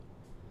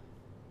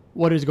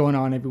What is going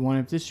on, everyone?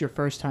 If this is your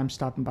first time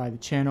stopping by the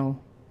channel,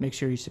 make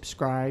sure you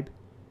subscribe.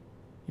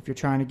 If you're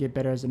trying to get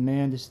better as a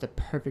man, this is the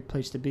perfect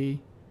place to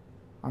be.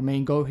 Our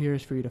main goal here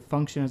is for you to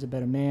function as a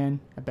better man,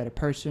 a better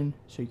person,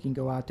 so you can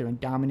go out there and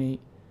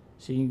dominate,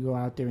 so you can go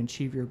out there and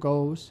achieve your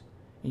goals,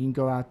 and you can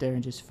go out there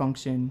and just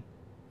function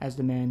as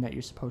the man that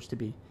you're supposed to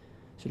be.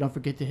 So don't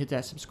forget to hit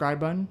that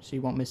subscribe button so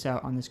you won't miss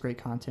out on this great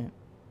content.